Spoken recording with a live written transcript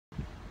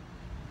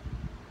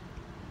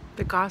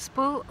The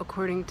Gospel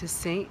according to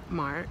St.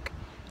 Mark,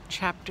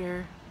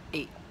 chapter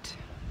 8.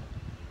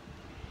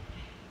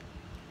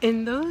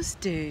 In those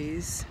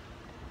days,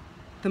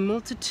 the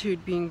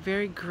multitude being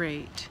very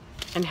great,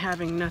 and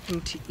having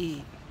nothing to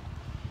eat,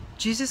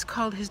 Jesus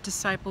called his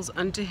disciples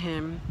unto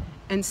him,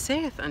 and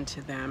saith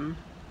unto them,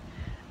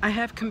 I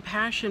have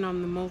compassion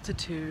on the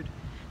multitude,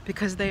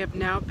 because they have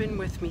now been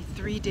with me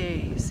 3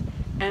 days,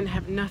 and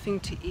have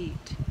nothing to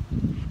eat.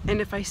 And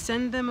if I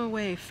send them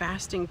away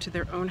fasting to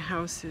their own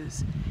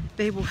houses,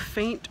 they will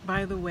faint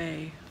by the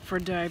way, for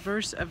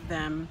divers of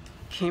them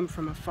came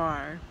from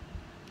afar.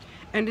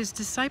 And his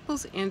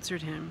disciples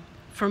answered him,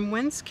 From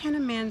whence can a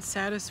man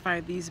satisfy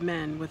these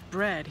men with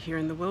bread here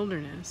in the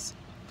wilderness?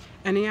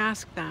 And he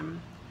asked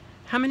them,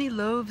 How many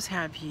loaves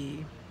have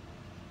ye?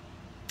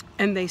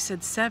 And they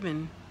said,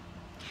 7.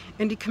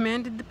 And he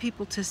commanded the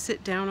people to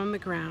sit down on the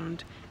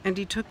ground, and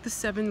he took the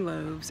 7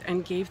 loaves,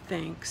 and gave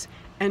thanks,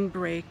 and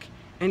brake,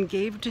 and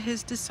gave to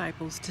his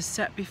disciples to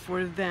set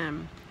before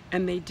them,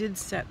 and they did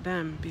set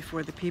them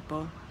before the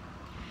people.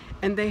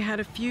 And they had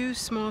a few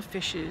small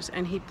fishes,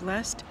 and he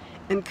blessed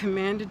and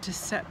commanded to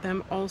set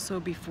them also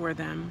before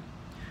them.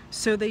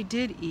 So they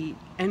did eat,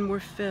 and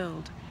were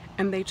filled,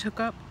 and they took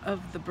up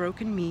of the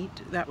broken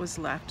meat that was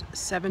left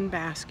 7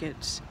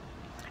 baskets.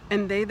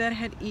 And they that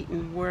had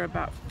eaten were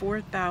about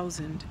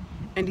 4,000,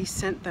 and he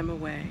sent them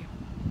away.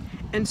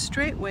 And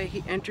straightway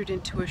he entered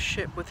into a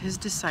ship with his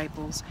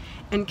disciples,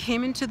 and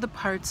came into the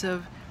parts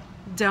of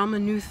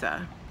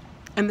Dalmanutha.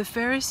 And the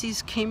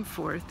Pharisees came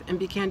forth, and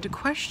began to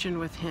question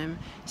with him,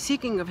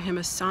 seeking of him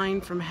a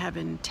sign from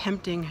heaven,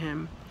 tempting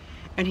him.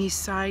 And he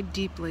sighed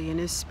deeply in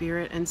his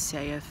spirit, and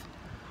saith,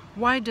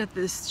 Why doth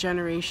this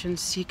generation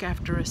seek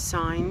after a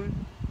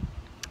sign?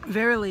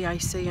 Verily I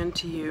say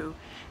unto you,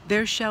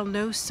 there shall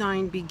no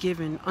sign be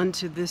given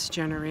unto this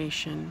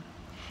generation.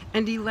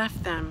 And he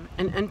left them,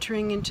 and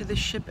entering into the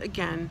ship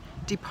again,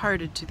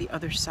 departed to the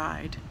other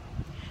side.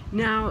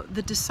 Now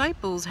the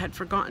disciples had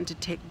forgotten to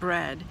take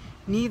bread,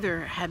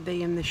 neither had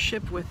they in the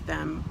ship with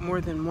them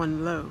more than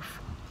 1 loaf.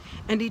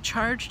 And he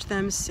charged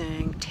them,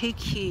 saying, Take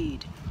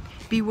heed,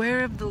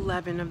 beware of the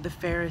leaven of the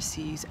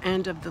Pharisees,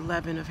 and of the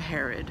leaven of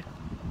Herod.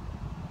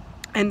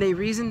 And they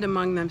reasoned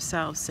among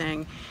themselves,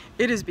 saying,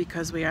 It is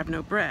because we have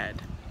no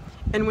bread.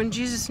 And when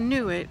Jesus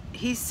knew it,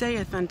 he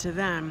saith unto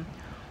them,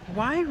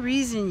 Why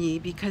reason ye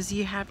because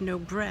ye have no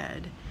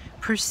bread?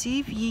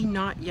 Perceive ye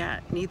not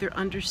yet, neither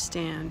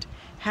understand?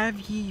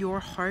 Have ye your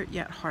heart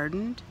yet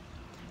hardened?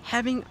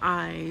 Having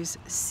eyes,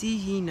 see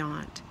ye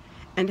not?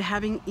 And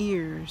having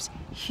ears,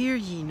 hear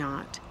ye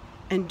not?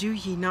 And do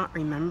ye not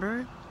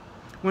remember?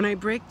 When I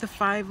brake the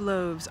 5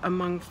 loaves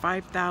among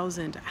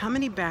 5,000, how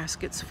many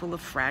baskets full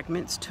of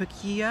fragments took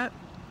ye up?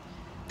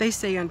 They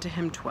say unto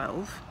him,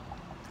 12.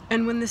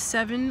 And when the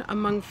 7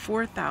 among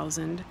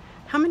 4,000,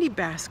 how many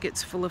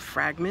baskets full of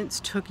fragments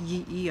took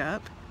ye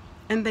up?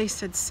 And they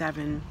said,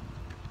 7.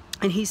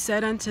 And he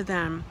said unto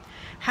them,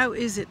 How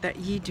is it that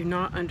ye do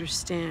not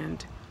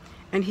understand?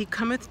 And he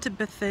cometh to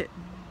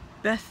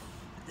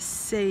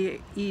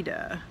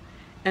Bethsaida,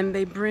 and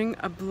they bring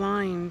a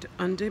blind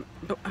unto...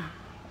 I'm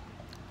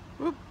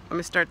going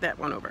to start that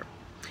one over.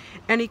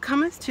 And he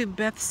cometh to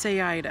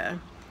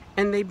Bethsaida,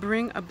 and they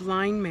bring a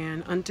blind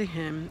man unto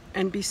him,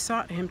 and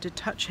besought him to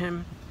touch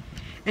him.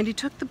 And he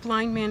took the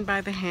blind man by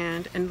the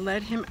hand, and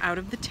led him out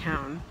of the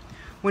town.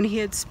 When he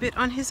had spit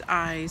on his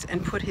eyes,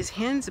 and put his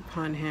hands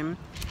upon him,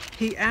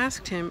 he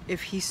asked him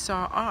if he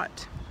saw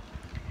aught.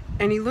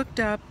 And he looked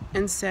up,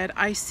 and said,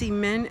 I see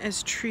men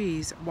as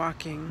trees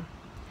walking.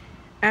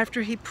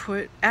 After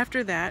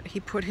that he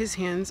put his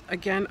hands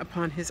again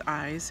upon his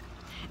eyes,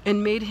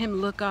 and made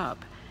him look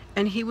up,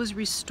 and he was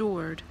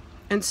restored,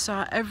 and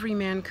saw every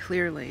man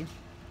clearly.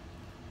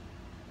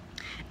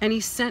 And he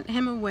sent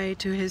him away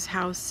to his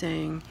house,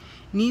 saying,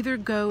 Neither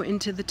go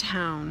into the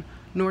town,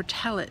 nor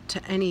tell it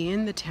to any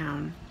in the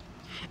town.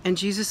 And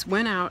Jesus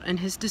went out,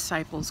 and his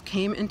disciples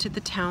came into the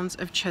towns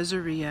of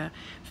Caesarea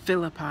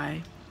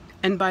Philippi.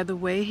 And by the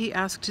way he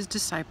asked his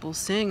disciples,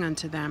 saying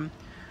unto them,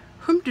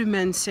 Whom do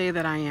men say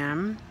that I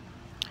am?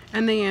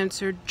 And they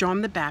answered,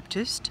 John the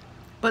Baptist,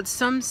 but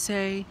some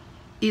say,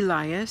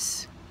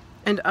 Elias,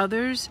 and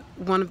others,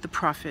 one of the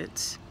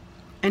prophets.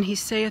 And he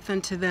saith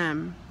unto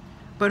them,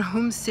 But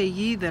whom say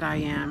ye that I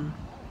am?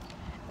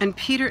 And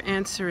Peter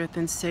answereth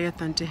and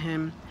saith unto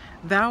him,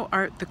 Thou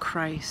art the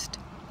Christ.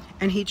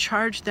 And he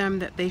charged them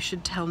that they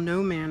should tell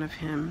no man of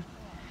him.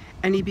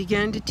 And he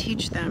began to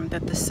teach them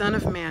that the Son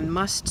of Man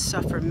must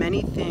suffer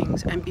many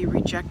things, and be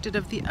rejected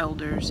of the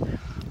elders,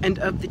 and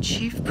of the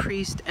chief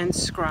priests and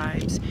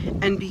scribes,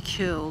 and be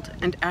killed,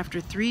 and after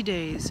 3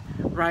 days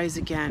rise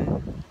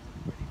again.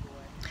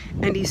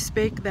 And he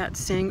spake that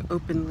saying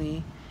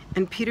openly,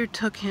 and Peter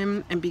took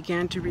him and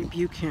began to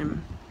rebuke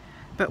him.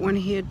 But when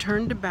he had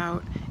turned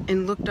about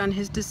and looked on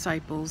his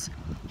disciples,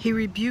 he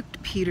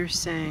rebuked Peter,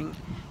 saying,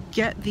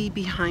 Get thee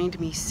behind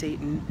me,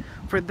 Satan,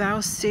 for thou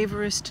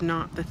savorest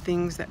not the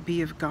things that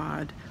be of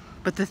God,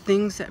 but the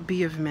things that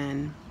be of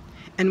men.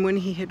 And when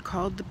he had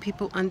called the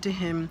people unto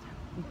him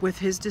with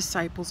his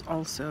disciples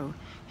also,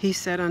 he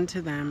said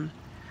unto them,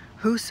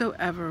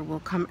 Whosoever will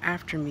come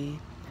after me,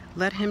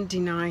 let him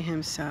deny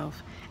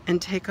himself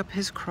and take up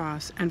his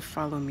cross and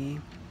follow me.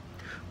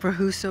 For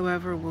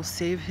whosoever will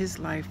save his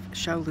life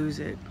shall lose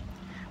it.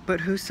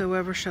 But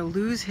whosoever shall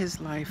lose his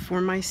life for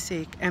my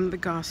sake and the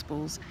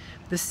gospel's,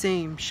 the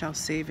same shall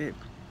save it.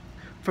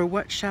 For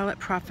what shall it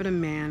profit a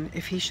man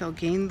if he shall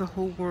gain the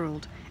whole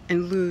world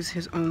and lose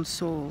his own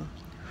soul?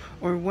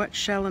 Or what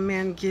shall a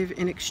man give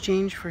in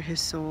exchange for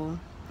his soul?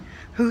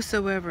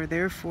 Whosoever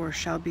therefore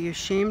shall be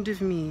ashamed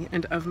of me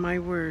and of my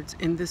words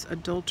in this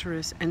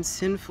adulterous and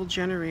sinful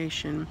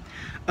generation,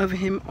 of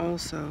him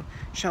also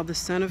shall the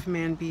Son of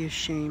Man be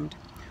ashamed,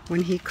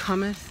 when he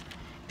cometh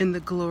in the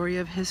glory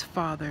of his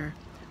Father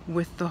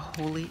with the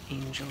holy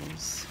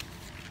angels.